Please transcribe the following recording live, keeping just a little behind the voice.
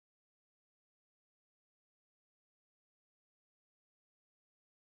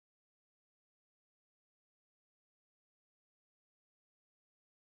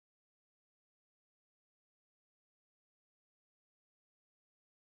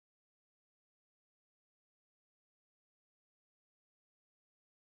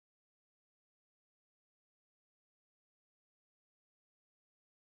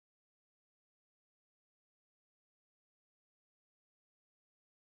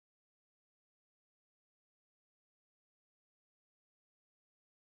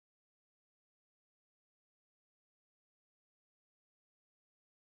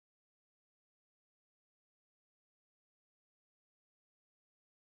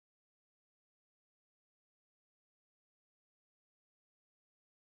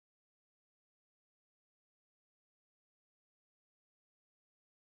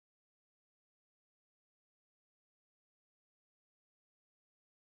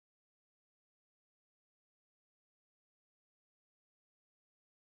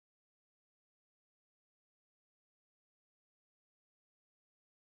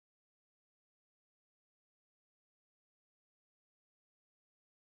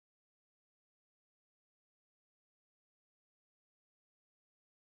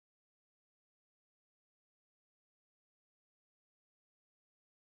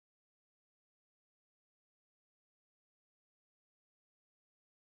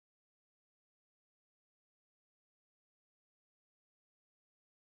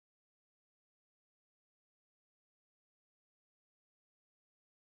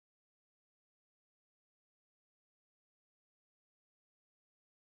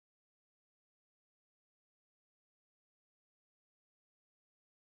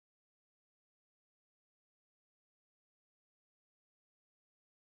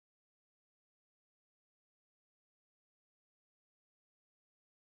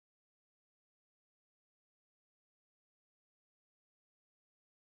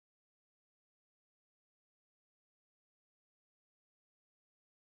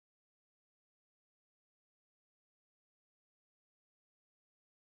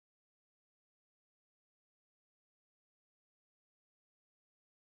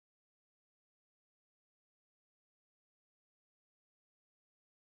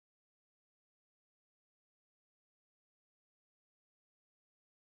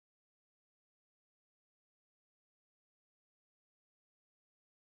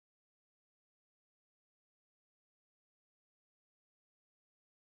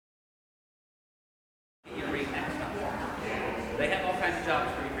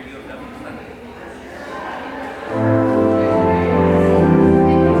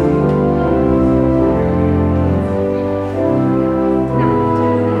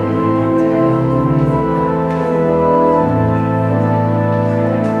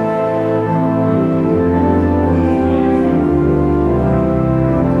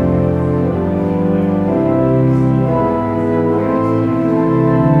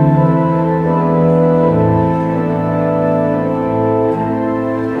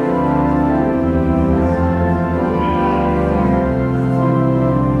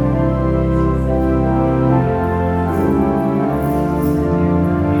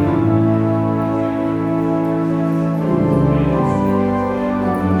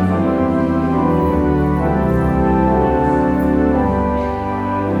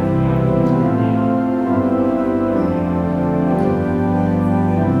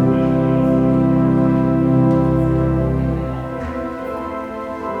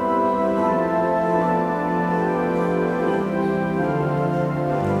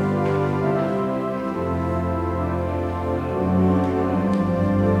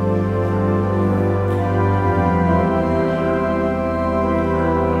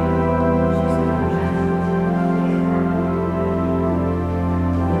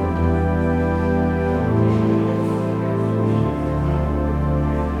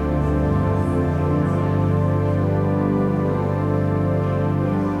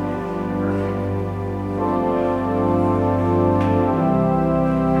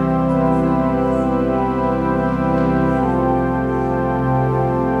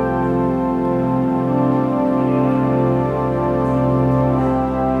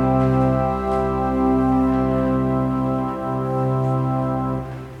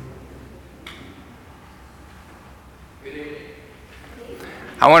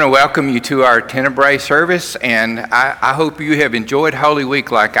want to welcome you to our Tenebrae service, and I hope you have enjoyed Holy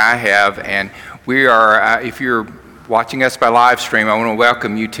Week like I have. And we are, if you're watching us by live stream, I want to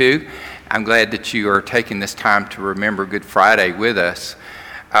welcome you too. I'm glad that you are taking this time to remember Good Friday with us.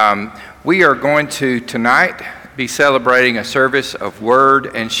 We are going to tonight be celebrating a service of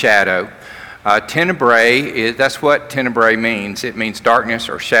Word and Shadow. Tenebrae, that's what Tenebrae means. It means darkness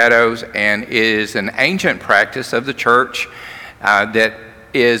or shadows, and is an ancient practice of the church that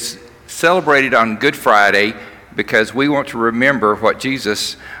is celebrated on Good Friday because we want to remember what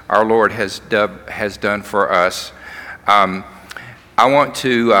Jesus, our Lord, has done for us. I want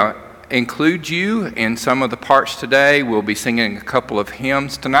to include you in some of the parts today. We'll be singing a couple of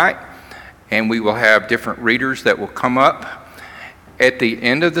hymns tonight, and we will have different readers that will come up. At the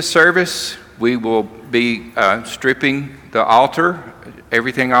end of the service, we will be stripping the altar,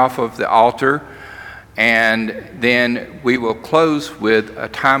 everything off of the altar, and then we will close with a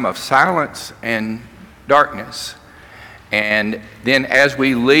time of silence and darkness. And then as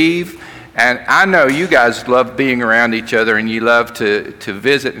we leave, and I know you guys love being around each other and you love to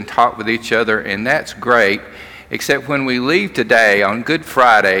visit and talk with each other, and that's great, except when we leave today on Good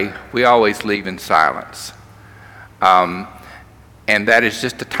Friday, we always leave in silence. And that is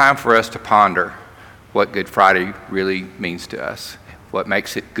just a time for us to ponder what Good Friday really means to us, what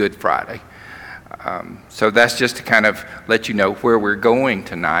makes it Good Friday. So that's just to kind of let you know where we're going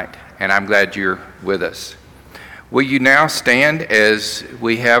tonight, and I'm glad you're with us. Will you now stand as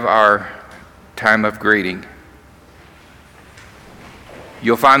we have our time of greeting?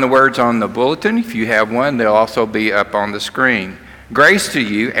 You'll find the words on the bulletin. If you have one, they'll also be up on the screen. Grace to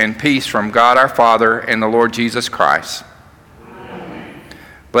you and peace from God our Father and the Lord Jesus Christ. Amen.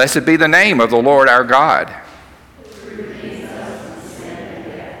 Blessed be the name of the Lord our God.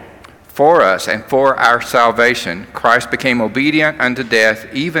 For us and for our salvation, Christ became obedient unto death,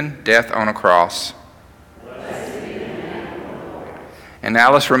 even death on a cross. And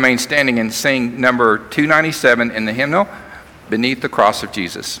now let's remain standing and sing number 297 in the hymnal, Beneath the Cross of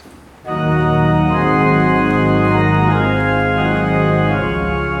Jesus.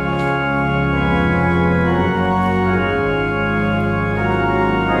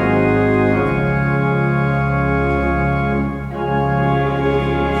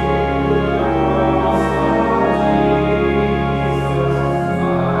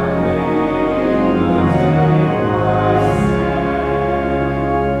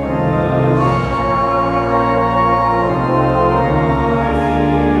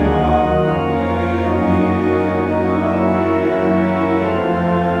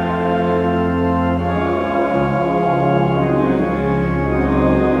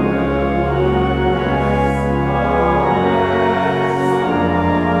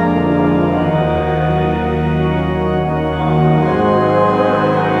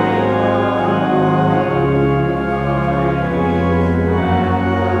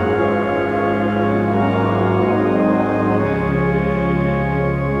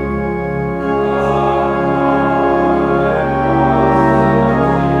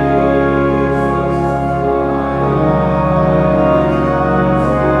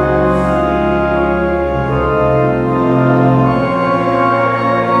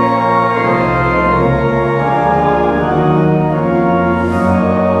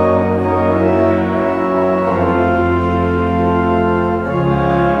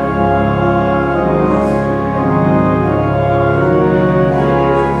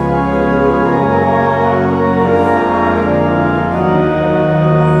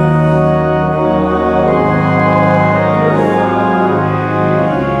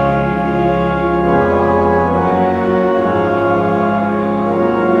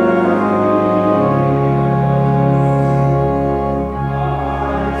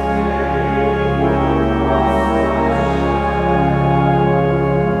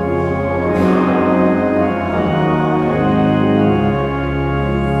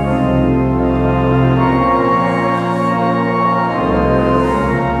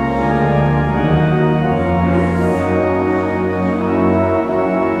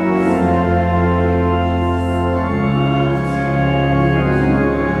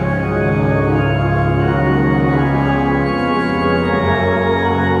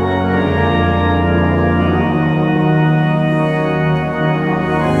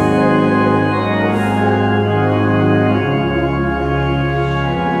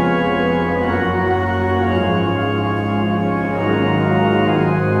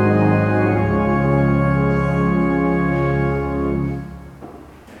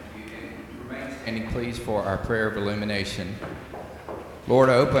 Prayer of illumination. Lord,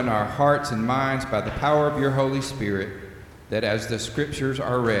 open our hearts and minds by the power of your Holy Spirit, that as the scriptures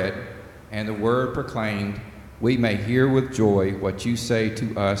are read and the word proclaimed, we may hear with joy what you say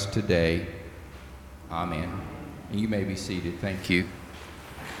to us today. Amen. And you may be seated. Thank you.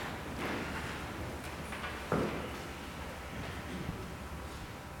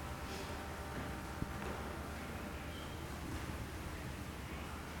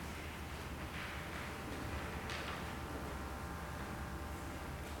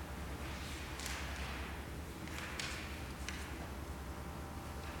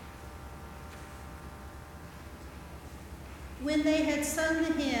 When they had sung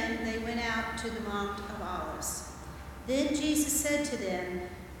the hymn, they went out to the Mount of Olives. Then Jesus said to them,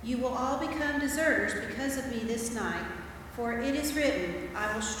 "You will all become deserters because of me this night, for it is written,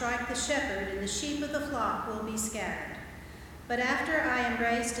 I will strike the shepherd, and the sheep of the flock will be scattered. But after I am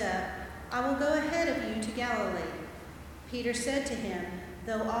raised up, I will go ahead of you to Galilee." Peter said to him,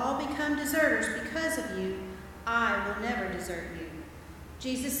 "Though all become deserters because of you, I will never desert you."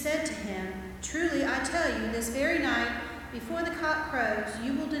 Jesus said to him, "Truly I tell you, this very night, before the cock crows,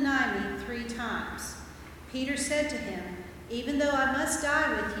 you will deny me 3 times. Peter said to him, "Even though I must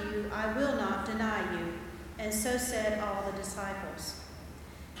die with you, I will not deny you." And so said all the disciples.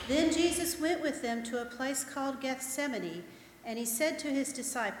 Then Jesus went with them to a place called Gethsemane, and he said to his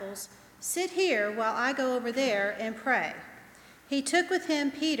disciples, "Sit here while I go over there and pray." He took with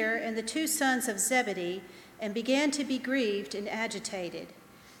him Peter and the 2 sons of Zebedee and began to be grieved and agitated.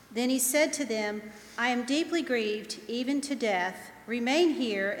 Then he said to them, "I am deeply grieved, even to death. Remain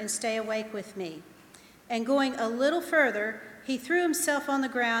here and stay awake with me." And going a little further, he threw himself on the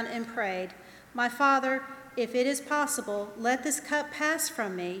ground and prayed, "My Father, if it is possible, let this cup pass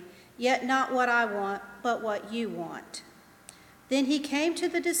from me, yet not what I want, but what you want." Then he came to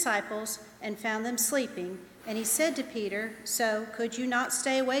the disciples and found them sleeping, and he said to Peter, "So could you not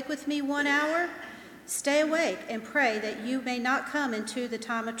stay awake with me 1 hour? Stay awake and pray that you may not come into the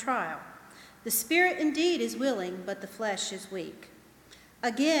time of trial. The spirit indeed is willing, but the flesh is weak."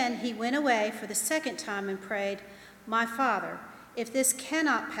 Again he went away for the 2nd time and prayed, "My Father, if this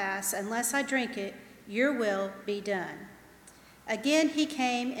cannot pass unless I drink it, your will be done." Again he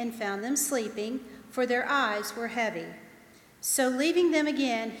came and found them sleeping, for their eyes were heavy. So leaving them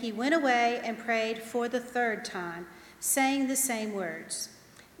again, he went away and prayed for the 3rd time, saying the same words.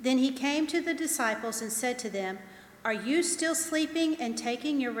 Then he came to the disciples and said to them, "Are you still sleeping and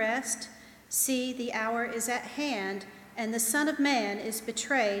taking your rest? See, the hour is at hand, and the Son of Man is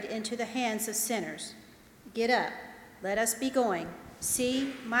betrayed into the hands of sinners. Get up, let us be going.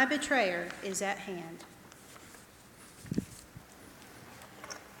 See, my betrayer is at hand."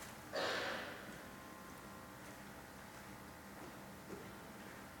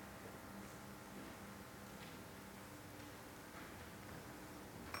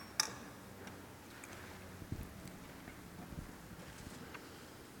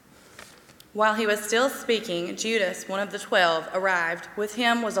 While he was still speaking, Judas, one of the 12, arrived. With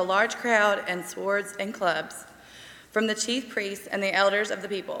him was a large crowd and swords and clubs from the chief priests and the elders of the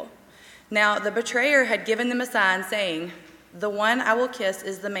people. Now the betrayer had given them a sign, saying, "The one I will kiss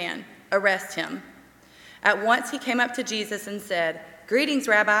is the man. Arrest him." At once he came up to Jesus and said, "Greetings,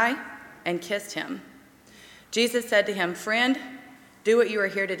 Rabbi," and kissed him. Jesus said to him, "Friend, do what you are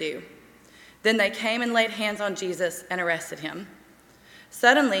here to do." Then they came and laid hands on Jesus and arrested him.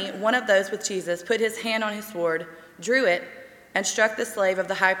 Suddenly, one of those with Jesus put his hand on his sword, drew it, and struck the slave of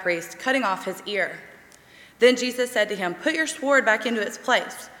the high priest, cutting off his ear. Then Jesus said to him, "Put your sword back into its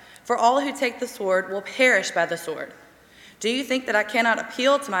place, for all who take the sword will perish by the sword. Do you think that I cannot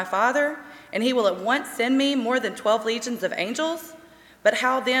appeal to my Father, and he will at once send me more than 12 legions of angels? But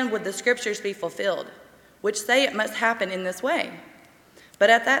how then would the scriptures be fulfilled, which say it must happen in this way?" But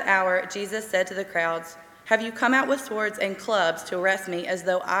at that hour, Jesus said to the crowds, "Have you come out with swords and clubs to arrest me as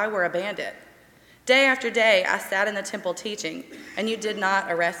though I were a bandit? Day after day I sat in the temple teaching, and you did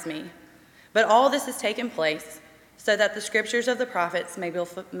not arrest me. But all this has taken place so that the scriptures of the prophets may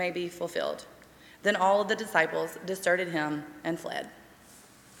be fulfilled." Then all of the disciples deserted him and fled.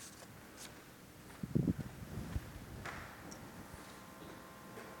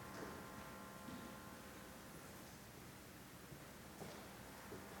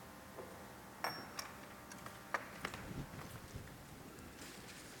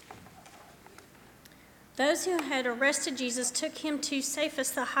 Those who had arrested Jesus took him to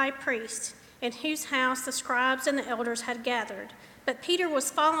Cephas the high priest, in whose house the scribes and the elders had gathered. But Peter was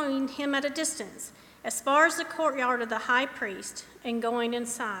following him at a distance, as far as the courtyard of the high priest, and going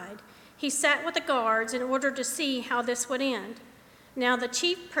inside, he sat with the guards in order to see how this would end. Now the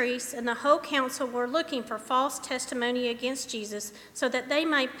chief priests and the whole council were looking for false testimony against Jesus, so that they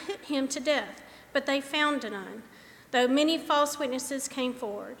might put him to death, but they found none. though many false witnesses came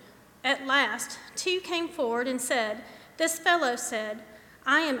forward. At last, 2 came forward and said, "This fellow said,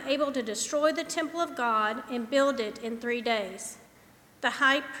 I am able to destroy the temple of God and build it in 3 days." The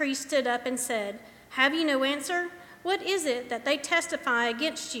high priest stood up and said, "Have you no answer? What is it that they testify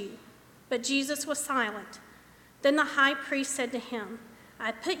against you?" But Jesus was silent. Then the high priest said to him,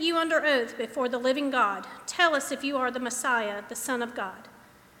 "I put you under oath before the living God. Tell us if you are the Messiah, the Son of God."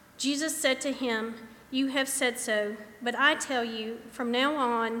 Jesus said to him, "You have said so, but I tell you, from now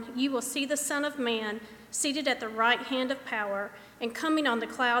on you will see the Son of Man seated at the right hand of power and coming on the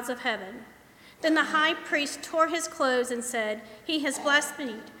clouds of heaven." Then the high priest tore his clothes and said, "He has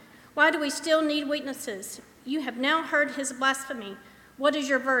blasphemed. Why do we still need witnesses? You have now heard his blasphemy. What is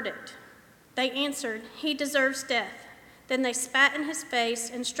your verdict?" They answered, "He deserves death." Then they spat in his face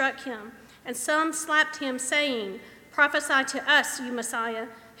and struck him, and some slapped him, saying, "Prophesy to us, you Messiah.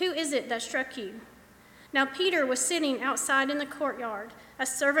 Who is it that struck you?" Now Peter was sitting outside in the courtyard. A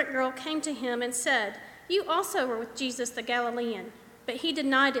servant girl came to him and said, "You also were with Jesus the Galilean." But he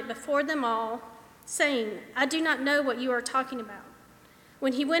denied it before them all, saying, "I do not know what you are talking about."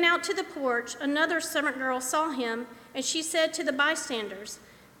 When he went out to the porch, another servant girl saw him, and she said to the bystanders,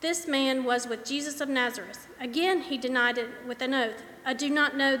 "This man was with Jesus of Nazareth." Again he denied it with an oath, "I do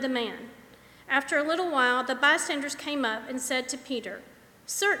not know the man." After a little while, the bystanders came up and said to Peter,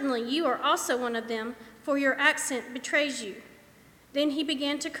 "Certainly you are also one of them, for your accent betrays you." Then he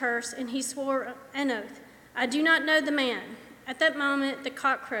began to curse, and he swore an oath, "I do not know the man." At that moment the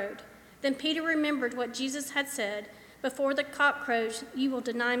cock crowed. Then Peter remembered what Jesus had said, "Before the cock crows, you will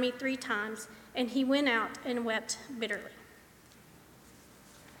deny me 3 times." And he went out and wept bitterly.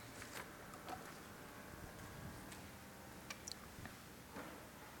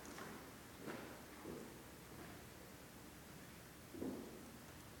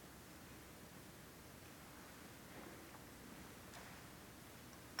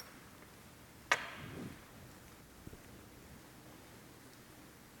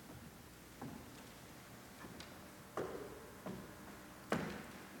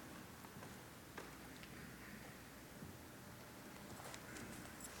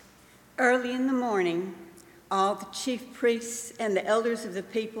 Early in the morning, all the chief priests and the elders of the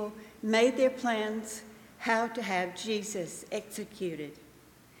people made their plans how to have Jesus executed.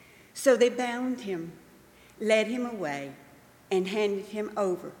 So they bound him, led him away, and handed him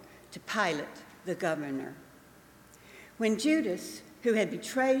over to Pilate, the governor. When Judas, who had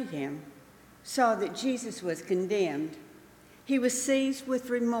betrayed him, saw that Jesus was condemned, he was seized with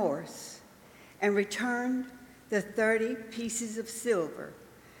remorse and returned the 30 pieces of silver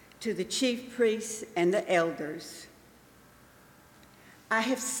to the chief priests and the elders. "I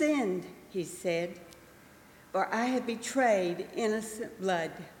have sinned," he said, "for I have betrayed innocent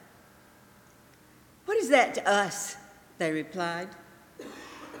blood." "What is that to us?" they replied.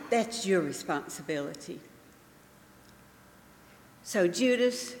 "That's your responsibility." So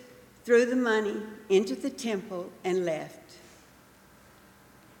Judas threw the money into the temple and left.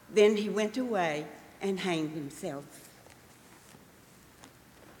 Then he went away and hanged himself.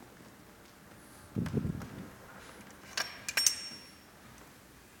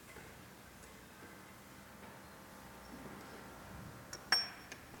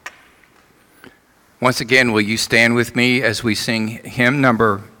 Once again, will you stand with me as we sing hymn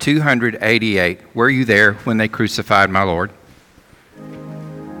number 288, "Were You There When They Crucified My Lord?"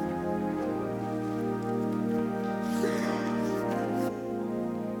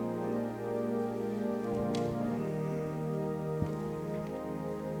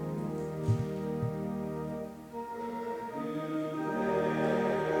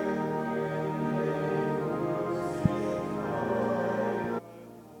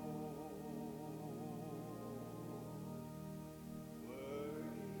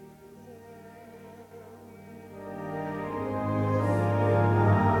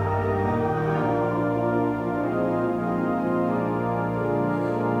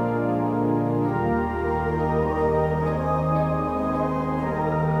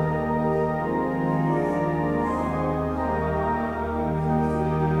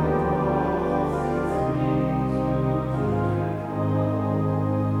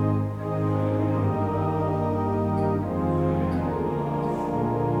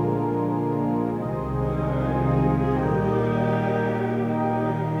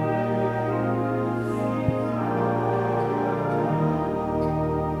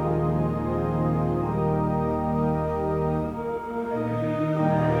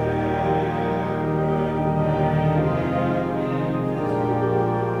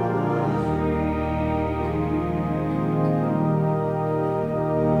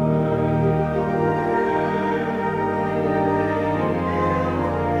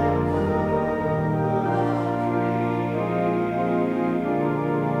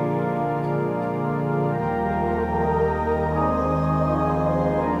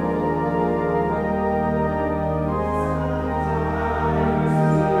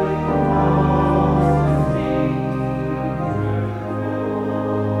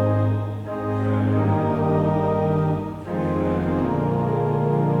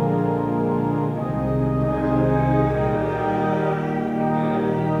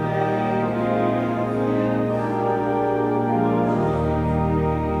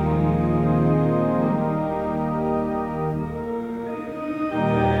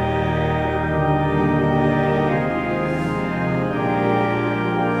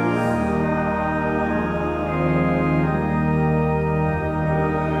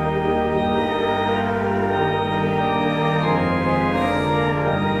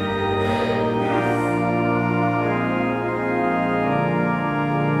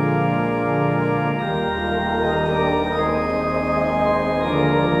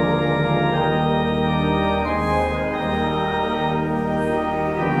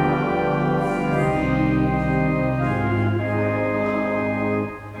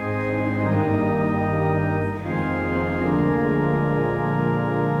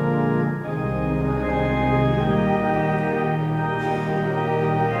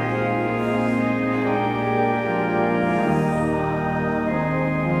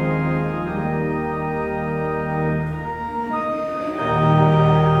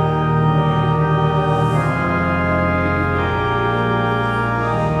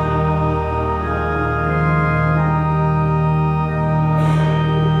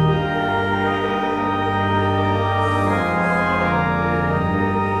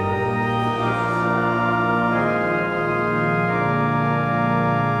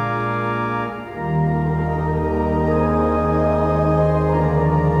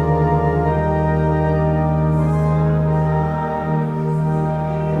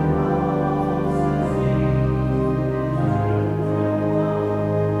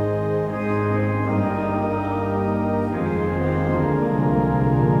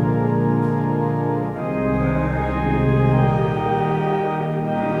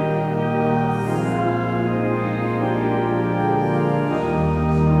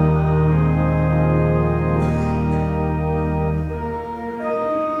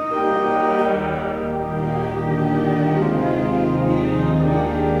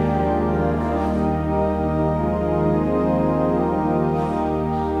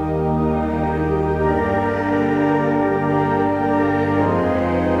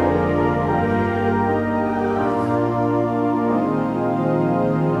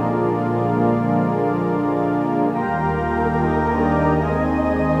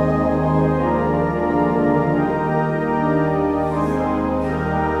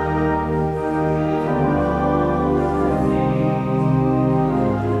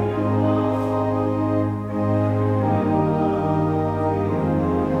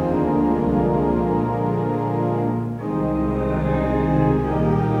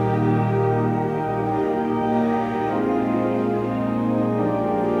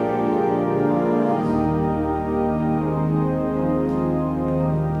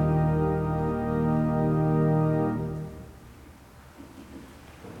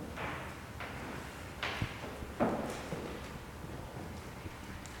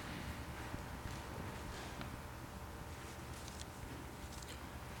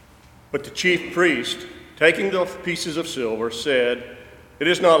 But the chief priest, taking the pieces of silver, said, "It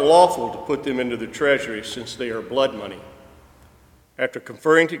is not lawful to put them into the treasury, since they are blood money." After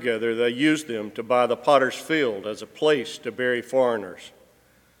conferring together, they used them to buy the potter's field as a place to bury foreigners.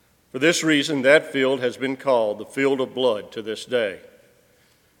 For this reason, that field has been called the field of blood to this day.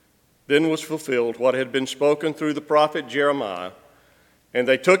 Then was fulfilled what had been spoken through the prophet Jeremiah, and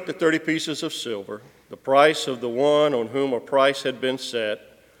they took the 30 pieces of silver, the price of the one on whom a price had been set,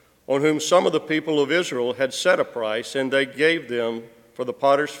 on whom some of the people of Israel had set a price, and they gave them for the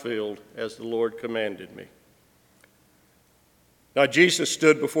potter's field as the Lord commanded me. Now Jesus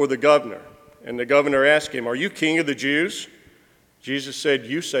stood before the governor, and the governor asked him, "Are you king of the Jews?" Jesus said,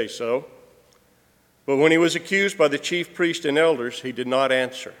 "You say so." But when he was accused by the chief priests and elders, he did not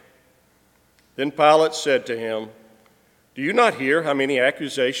answer. Then Pilate said to him, "Do you not hear how many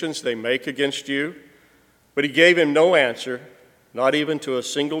accusations they make against you?" But he gave him no answer, not even to a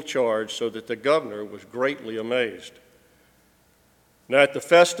single charge, so that the governor was greatly amazed. Now at the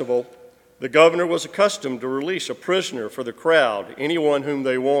festival, the governor was accustomed to release a prisoner for the crowd, anyone whom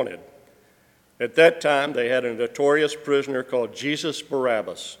they wanted. At that time, they had a notorious prisoner called Jesus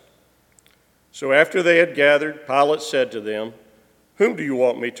Barabbas. So after they had gathered, Pilate said to them, "Whom do you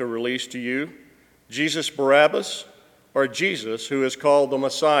want me to release to you, Jesus Barabbas or Jesus, who is called the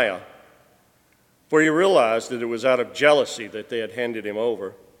Messiah?" For he realized that it was out of jealousy that they had handed him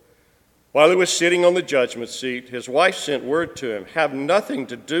over. While he was sitting on the judgment seat, his wife sent word to him, "Have nothing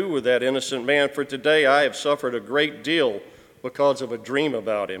to do with that innocent man, for today I have suffered a great deal because of a dream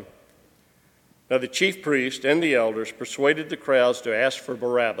about him." Now the chief priest and the elders persuaded the crowds to ask for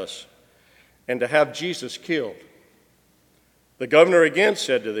Barabbas and to have Jesus killed. The governor again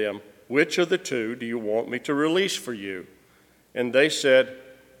said to them, "Which of the two do you want me to release for you?" And they said,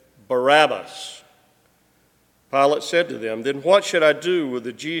 "Barabbas." Pilate said to them, "Then what should I do with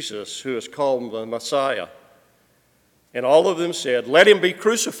the Jesus who is called the Messiah?" And all of them said, "Let him be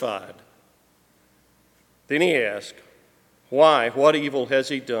crucified." Then he asked, "Why? What evil has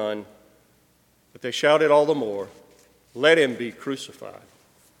he done?" But they shouted all the more, "Let him be crucified."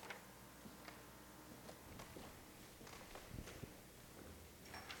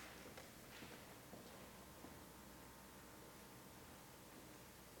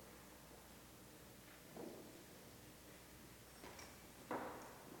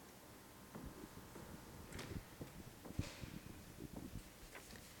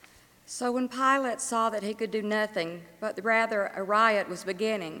 So when Pilate saw that he could do nothing, but rather a riot was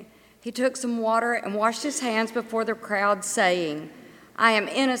beginning, he took some water and washed his hands before the crowd, saying, "I am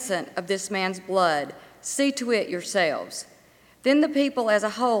innocent of this man's blood. See to it yourselves." Then the people as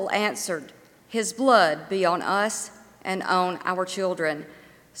a whole answered, "His blood be on us and on our children."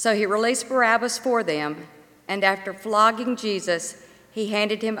 So he released Barabbas for them, and after flogging Jesus, he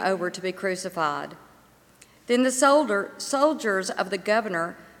handed him over to be crucified. Then the soldiers of the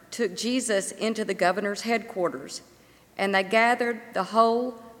governor took Jesus into the governor's headquarters, and they gathered the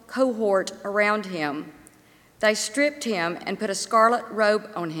whole cohort around him. They stripped him and put a scarlet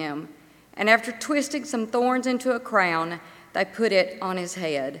robe on him, and after twisting some thorns into a crown, they put it on his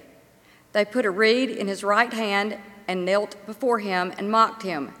head. They put a reed in his right hand and knelt before him and mocked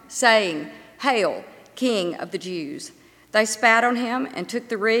him, saying, "Hail, King of the Jews!" They spat on him and took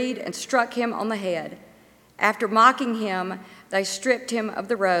the reed and struck him on the head. After mocking him, they stripped him of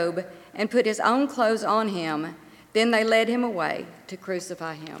the robe and put his own clothes on him. Then they led him away to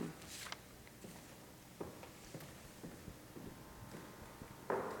crucify him.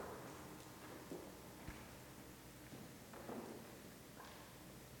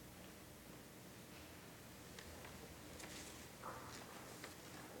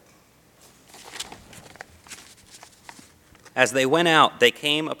 As they went out, they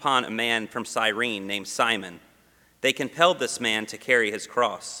came upon a man from Cyrene named Simon. They compelled this man to carry his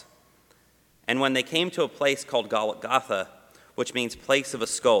cross. And when they came to a place called Golgotha, which means place of a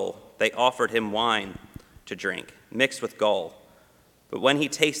skull, they offered him wine to drink, mixed with gall. But when he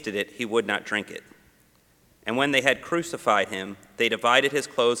tasted it, he would not drink it. And when they had crucified him, they divided his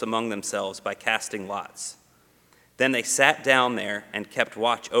clothes among themselves by casting lots. Then they sat down there and kept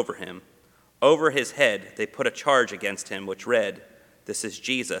watch over him. Over his head they put a charge against him, which read, "This is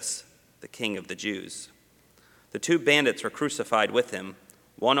Jesus, the King of the Jews." The two bandits were crucified with him,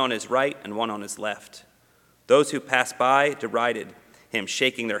 one on his right and one on his left. Those who passed by derided him,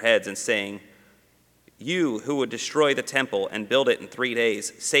 shaking their heads and saying, "You who would destroy the temple and build it in 3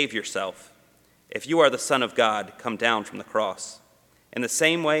 days, save yourself. If you are the Son of God, come down from the cross." In the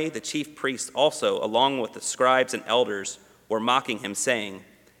same way, the chief priests also, along with the scribes and elders, were mocking him, saying,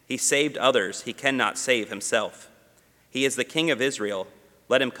 "He saved others, he cannot save himself. He is the King of Israel.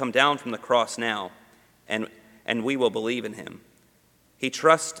 Let him come down from the cross now, and we will believe in him. He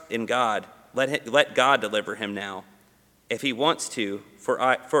trusts in God. Let God deliver him now, if he wants to,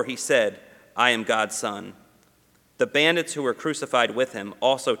 for he said, I am God's son." The bandits who were crucified with him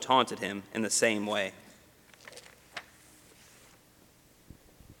also taunted him in the same way.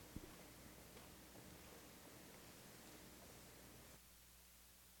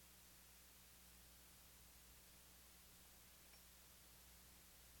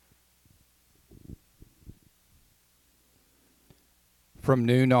 From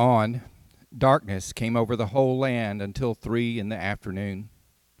noon on, darkness came over the whole land until 3 in the afternoon.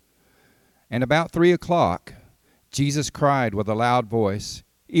 And about 3 o'clock, Jesus cried with a loud voice,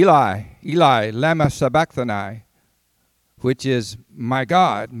 "Eli, Eli, lama sabachthani," which is, my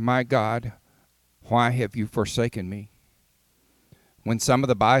God, why have you forsaken me?" When some of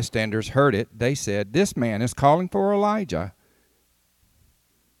the bystanders heard it, they said, "This man is calling for Elijah."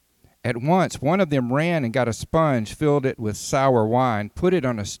 At once, one of them ran and got a sponge, filled it with sour wine, put it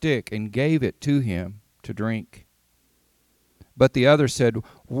on a stick, and gave it to him to drink. But the other said,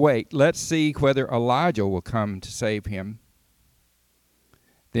 "Wait, let's see whether Elijah will come to save him."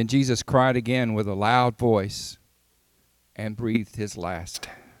 Then Jesus cried again with a loud voice and breathed his last.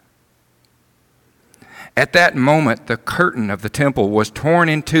 At that moment, the curtain of the temple was torn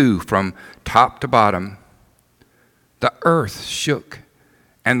in two from top to bottom. The earth shook,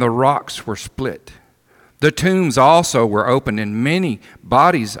 and the rocks were split. The tombs also were opened, and many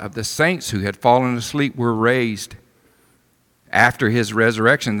bodies of the saints who had fallen asleep were raised. After his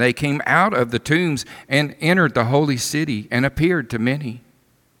resurrection, they came out of the tombs and entered the holy city and appeared to many.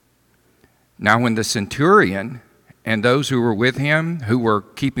 Now when the centurion and those who were with him, who were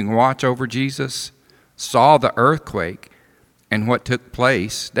keeping watch over Jesus, saw the earthquake and what took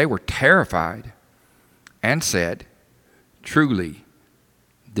place, they were terrified and said, "Truly,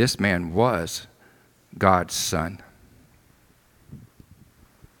 this man was God's son."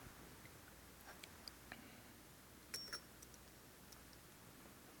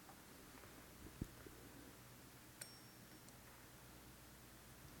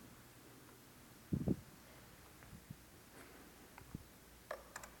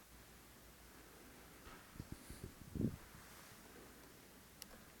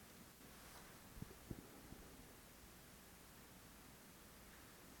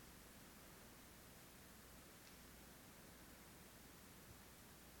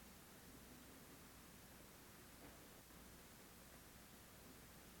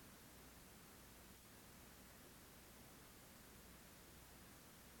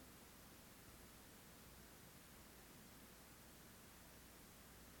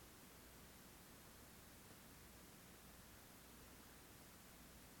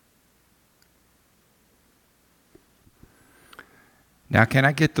 Now, can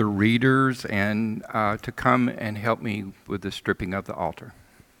I get the readers and to come and help me with the stripping of the altar?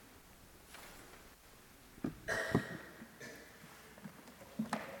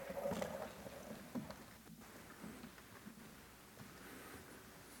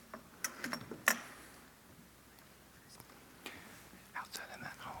 Outside in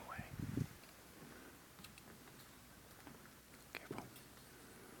that hallway. Careful.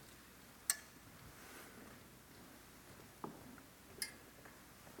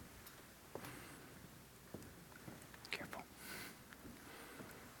 Careful.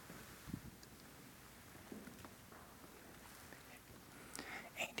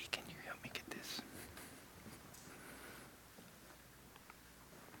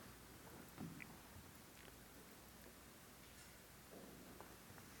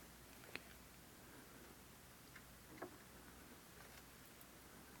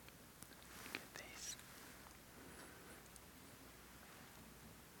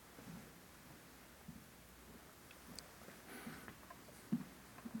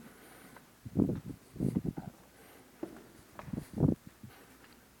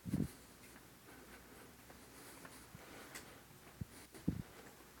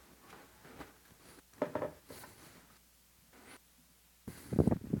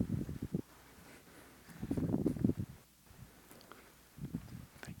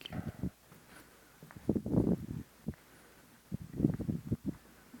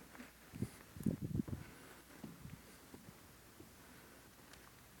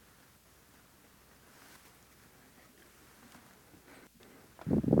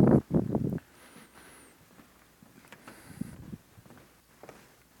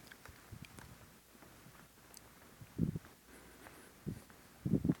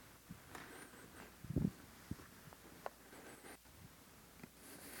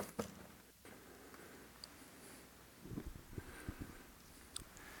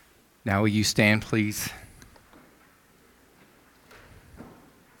 Now will you stand, please?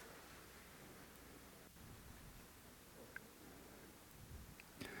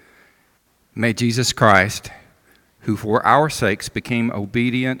 May Jesus Christ, who for our sakes became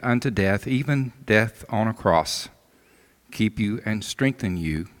obedient unto death, even death on a cross, keep you and strengthen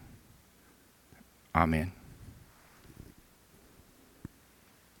you. Amen.